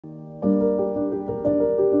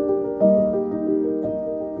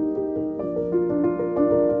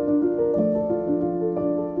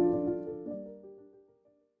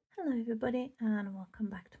everybody, and welcome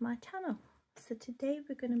back to my channel. So today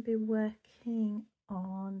we're going to be working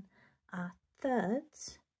on our third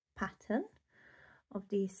pattern of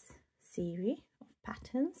this series of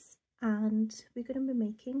patterns, and we're going to be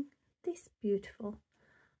making this beautiful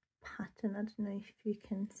pattern. I don't know if you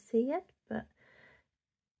can see it, but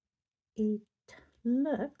it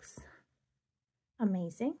looks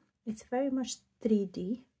amazing. It's very much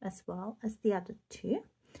 3D as well as the other two,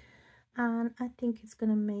 and I think it's going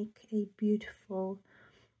to make a beautiful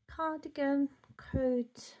cardigan,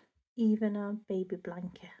 coat, even a baby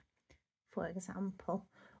blanket, for example.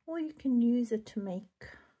 Or you can use it to make,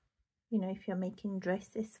 if you're making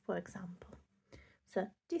dresses, for example. So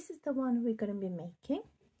this is the one we're going to be making,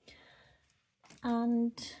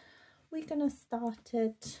 and we're going to start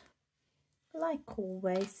it like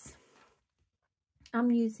always.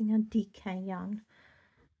 I'm using a DK yarn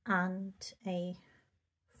and a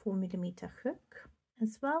 4mm hook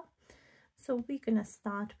as well. So we're going to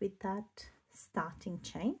start with that starting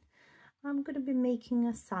chain. I'm going to be making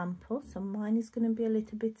a sample, so mine is going to be a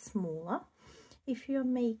little bit smaller. If you're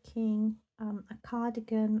making a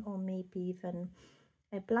cardigan or maybe even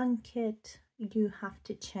a blanket, you have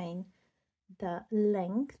to chain the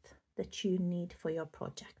length that you need for your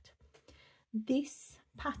project. This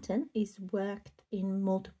pattern is worked in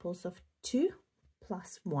multiples of 2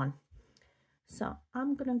 plus 1. So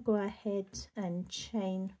I'm going to go ahead and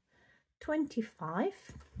chain 25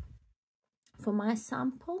 for my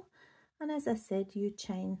sample, and as I said, you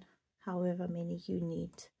chain however many you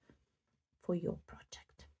need for your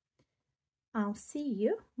project. I'll see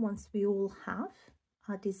you once we all have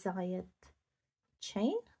our desired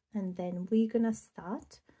chain, and then we're gonna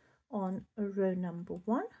start on row number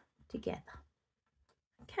 1 together.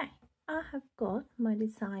 Okay, I have got my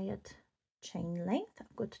desired chain length.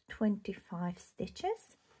 I've got 25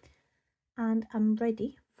 stitches and I'm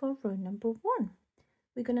ready for row number 1.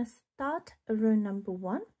 We're going to start row number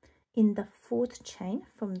 1 in the 4th chain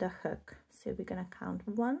from the hook. So we're going to count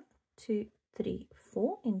 1, 2, 3,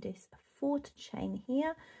 4. In this 4th chain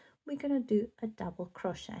here, we're going to do a double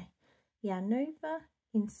crochet. Yarn over,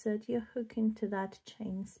 insert your hook into that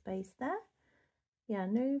chain space there,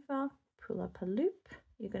 yarn over, pull up a loop.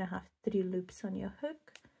 You're going to have 3 loops on your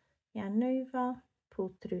hook, yarn over,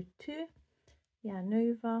 pull through 2, yarn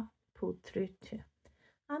over, pull through 2.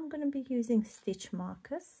 I'm going to be using stitch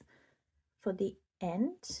markers for the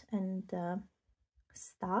end and the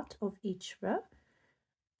start of each row.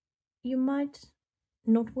 You might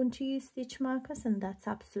not want to use stitch markers, and that's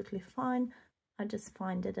absolutely fine. I just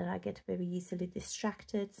find that I get very easily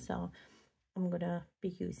distracted, so I'm going to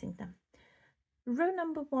be using them. Row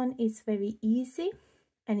number 1 is very easy,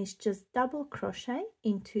 and it's just double crochet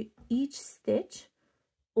into each stitch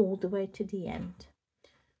all the way to the end.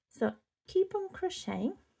 So keep on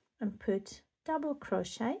crocheting and put double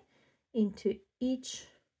crochet into each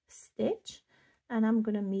stitch, and I'm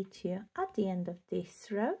going to meet you at the end of this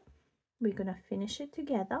row. We're going to finish it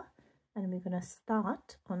together, and we're going to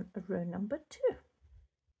start on row number 2.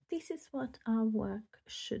 This is what our work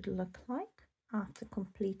should look like after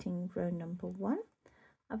completing row number 1.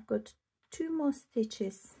 I've got 2 more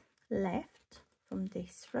stitches left from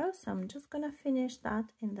this row, so I'm just going to finish that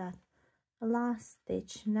in that last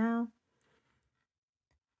stitch now,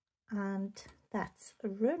 and that's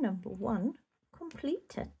row number 1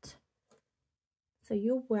 completed. So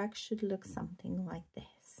your work should look something like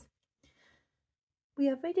this. We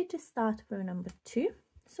are ready to start row number 2.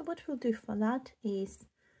 So what we'll do for that is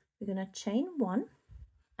we're going to chain 1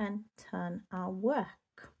 and turn our work.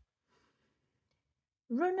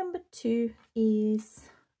 Row number 2 is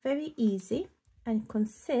very easy and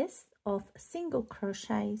consists of single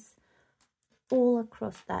crochets all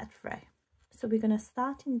across that row. So we're going to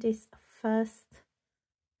start in this first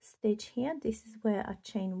stitch here. This is where our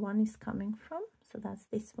chain 1 is coming from, so that's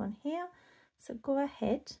this one here. So go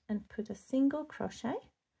ahead and put a single crochet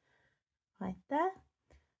right there.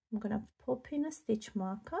 I'm going to pop in a stitch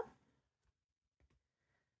marker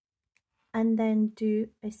and then do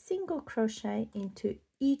a single crochet into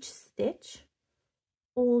each stitch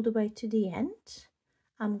all the way to the end.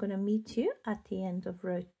 I'm going to meet you at the end of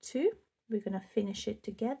row 2. We're going to finish it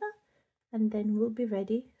together, and then we'll be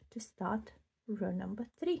ready to start row number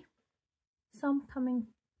 3. So I'm coming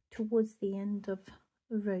towards the end of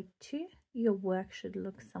row 2. Your work should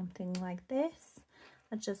look something like this.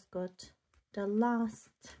 I just got the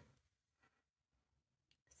last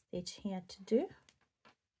stitch here to do.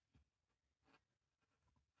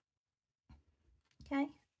 Okay,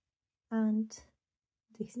 and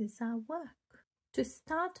this is our work. To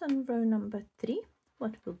start on row number 3,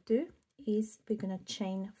 what we'll do is we're going to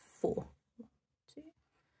chain 4. 1, 2,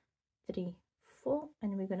 3, 4,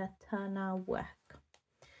 and we're going to turn our work.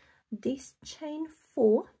 This chain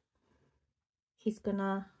 4 is going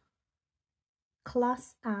to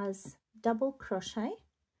class as double crochet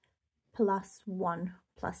plus 1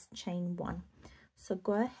 plus chain 1. So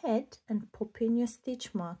go ahead and pop in your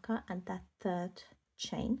stitch marker at that 3rd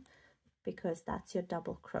chain, because that's your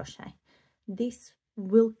double crochet. This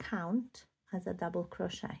will count as a double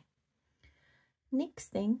crochet. Next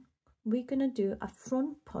thing, we're going to do a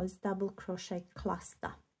front post double crochet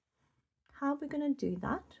cluster. How we're going to do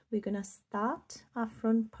that? We're going to start our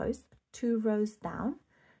front post 2 rows down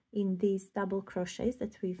in these double crochets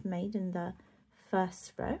that we've made in the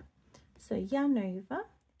first row. So yarn over,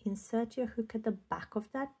 insert your hook at the back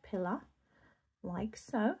of that pillar like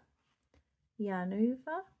so, yarn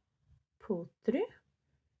over, pull through.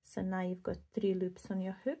 So now you've got 3 loops on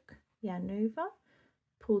your hook, yarn over,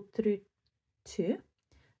 pull through 2.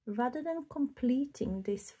 Rather than completing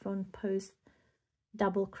this front post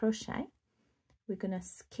double crochet, we're going to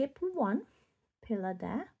skip 1 pillar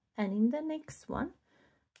there, and in the next one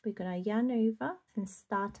we're going to yarn over and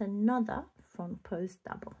start another front post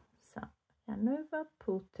double. So yarn over,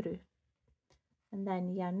 pull through, and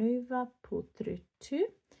then yarn over, pull through 2.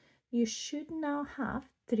 You should now have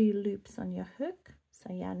 3 loops on your hook.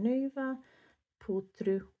 So yarn over, pull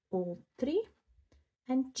through all 3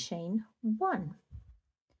 and chain 1.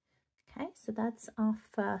 Okay, so that's our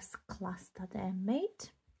first cluster there made.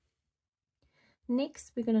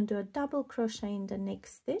 Next, we're going to do a double crochet in the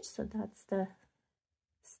next stitch. So that's the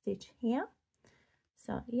stitch here.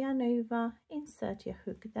 So yarn over, insert your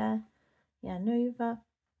hook there, yarn over,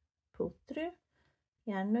 pull through,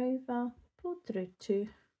 yarn over, pull through 2,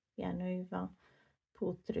 yarn over,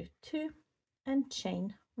 pull through 2 and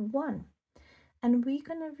chain 1. And we're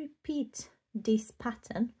going to repeat this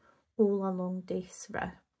pattern all along this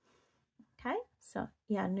row. Okay, so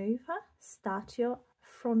yarn over, start your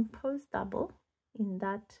front post double in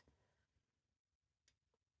that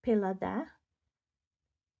pillar there,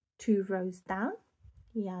 2 rows down,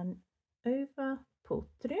 yarn over, pull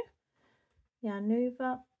through, yarn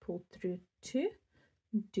over, pull through 2.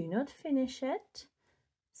 Do not finish it,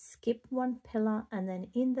 skip 1 pillar, and then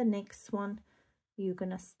in the next one you're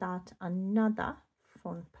going to start another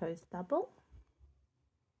front post double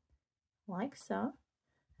like so,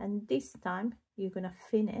 and this time you're going to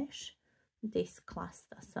finish this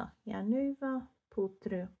cluster. So yarn over, pull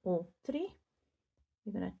through all 3,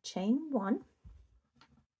 you're going to chain 1,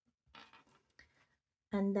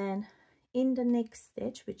 and then in the next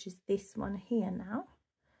stitch, which is this one here now,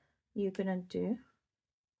 you're going to do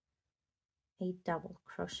a double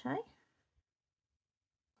crochet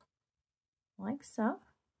like so,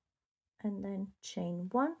 and then chain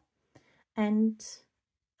 1 and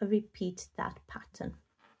repeat that pattern.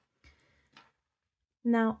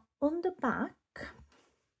 Now on the back,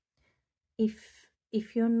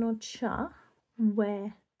 if you're not sure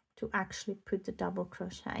where to actually put the double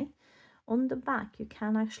crochet, on the back you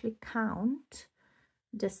can actually count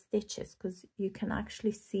the stitches because you can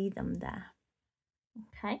actually see them there.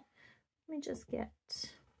 Okay, let me just get,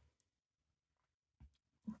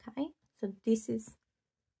 okay, so this is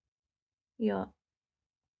your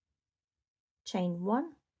chain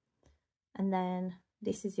 1, and then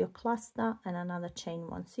this is your cluster and another chain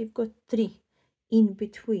 1. So you've got 3 in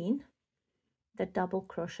between the double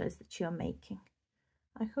crochets that you're making.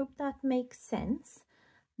 I hope that makes sense,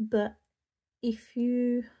 but if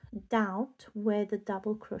you doubt where the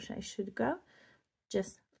double crochet should go,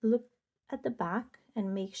 just look at the back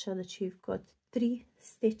and make sure that you've got 3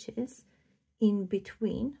 stitches in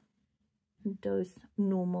between those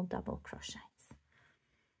normal double crochets.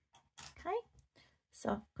 Okay,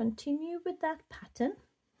 so continue with that pattern,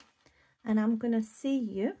 and I'm going to see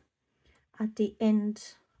you at the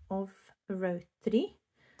end of row 3.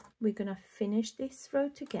 We're going to finish this row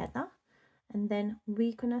together, and then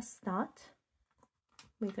we're going to start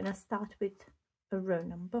with row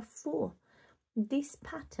number 4. This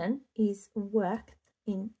pattern is worked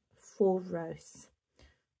in 4 rows,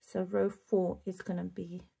 so row 4 is going to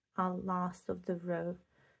be our last of the row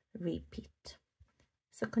repeat.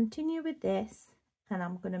 So continue with this, and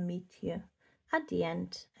I'm going to meet you at the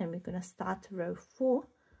end, and we're going to start row 4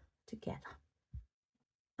 together.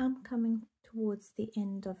 I'm coming towards the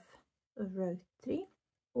end of row 3.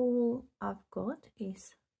 All I've got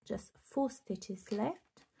is just 4 stitches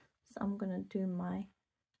left, so I'm going to do my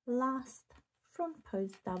last front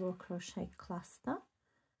post double crochet cluster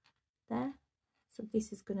there. So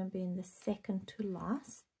this is going to be in the second to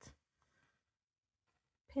last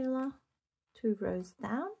pillar, 2 rows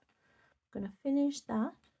down. I'm going to finish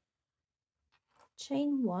that,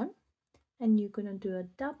 chain 1, and you're going to do a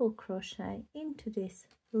double crochet into this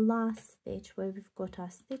last stitch where we've got our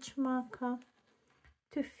stitch marker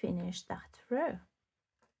to finish that row.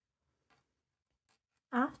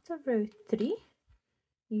 After row 3,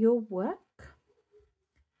 your work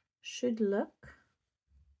should look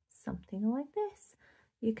something like this.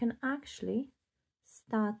 You can actually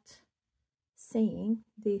start seeing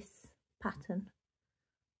this pattern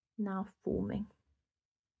now forming.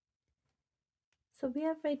 So we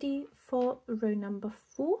are ready for row number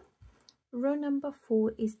 4. Row number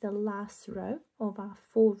 4 is the last row of our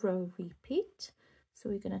 4-row repeat. So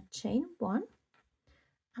we're going to chain 1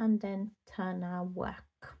 and then turn our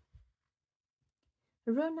work.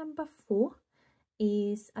 Row number 4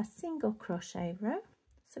 is a single crochet row.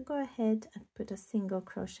 So go ahead and put a single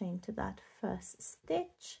crochet into that first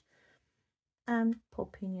stitch and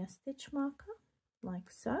pop in your stitch marker like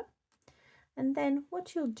so. And then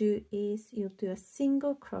what you'll do is you'll do a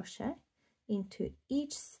single crochet into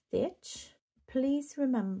each stitch. Please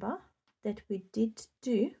remember that we did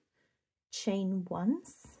do chain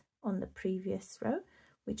once on the previous row,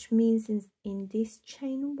 which means in this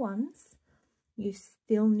chain once you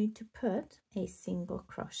still need to put a single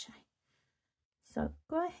crochet. So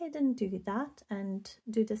go ahead and do that and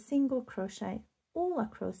do the single crochet all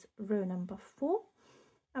across row number 4.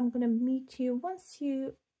 I'm going to meet you once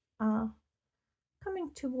you are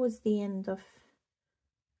coming towards the end of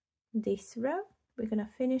this row. We're going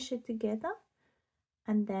to finish it together,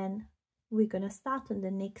 and then we're going to start on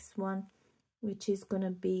the next one, which is going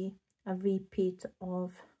to be a repeat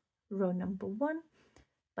of row number 1,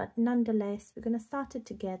 but nonetheless we're going to start it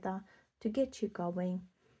together to get you going,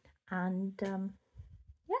 and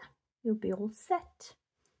yeah, you'll be all set.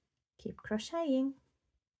 Keep crocheting.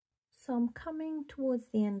 So I'm coming towards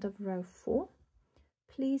the end of row 4.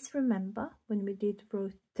 Please remember when we did row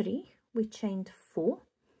 3 we chained 4,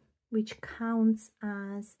 which counts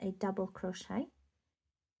as a double crochet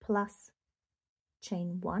plus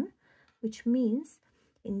chain 1, which means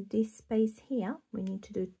in this space here we need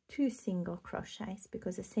to do 2 single crochets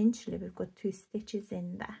because essentially we've got 2 stitches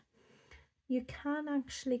in there. You can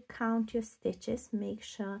actually count your stitches, make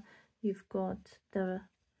sure you've got the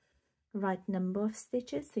right number of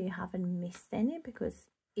stitches so you haven't missed any, because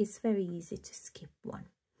it's very easy to skip one.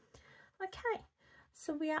 Okay,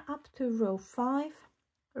 so we are up to row 5.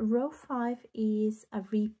 Row 5 is a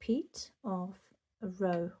repeat of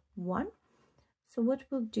row 1. So what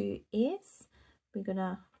we'll do is we're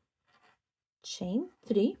gonna chain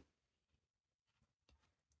 3,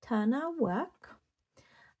 turn our work,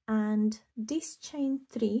 and this chain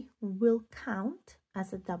 3 will count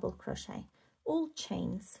as a double crochet. All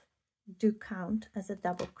chains do count as a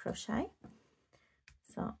double crochet.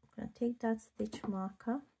 So I'm going to take that stitch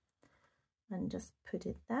marker and just put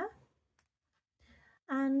it there,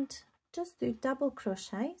 and just do double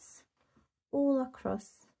crochets all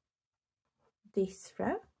across this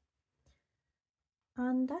row,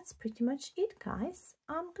 and that's pretty much it, guys.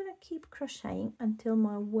 I'm going to keep crocheting until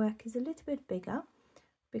my work is a little bit bigger,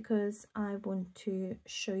 because I want to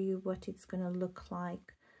show you what it's going to look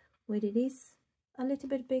like when it is a little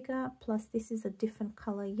bit bigger. Plus this is a different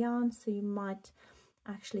color yarn, so you might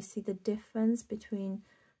actually see the difference between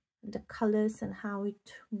the colors and how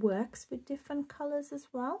it works with different colors as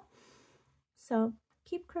well. So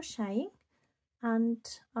keep crocheting, and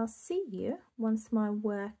I'll see you once my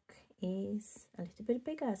work is a little bit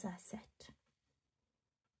bigger, as I said.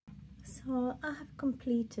 So I have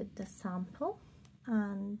completed the sample,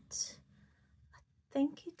 and I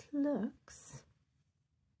think it looks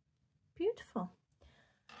beautiful.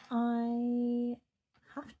 I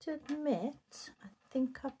have to admit, I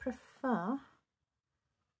think I prefer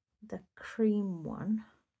the cream one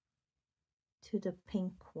to the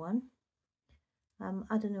pink one.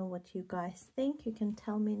 I don't know what you guys think. You can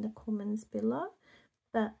tell me in the comments below.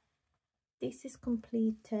 But this is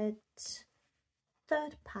completed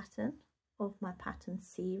 3rd pattern of my pattern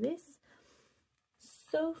series.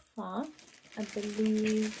 So far, I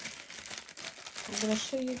believe I'm going to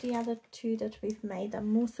show you the other 2 that we've made.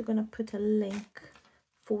 I'm also going to put a link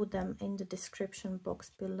for them in the description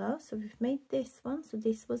box below. So we've made this one. So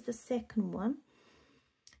this was the 2nd one.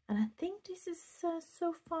 And I think this is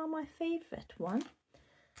so far my favorite one.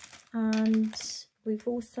 And we've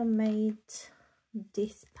also made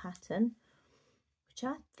this pattern, which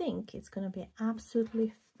I think is going to be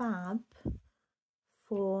absolutely fab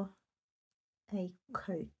for a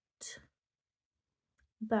coat.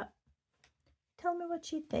 But tell me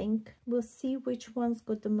what you think. We'll see which one's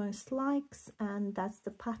got the most likes, and that's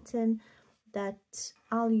the pattern that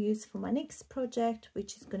I'll use for my next project,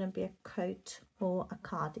 which is going to be a coat or a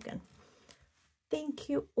cardigan. Thank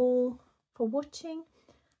you all for for watching.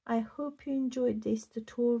 I hope you enjoyed this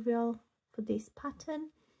tutorial for this pattern.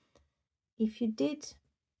 If you did,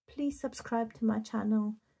 please subscribe to my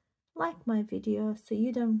channel, like my video so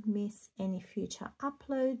you don't miss any future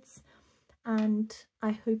uploads, and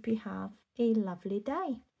I hope you have a lovely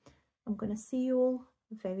day. I'm going to see you all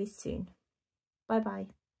very soon. Bye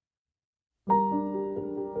bye.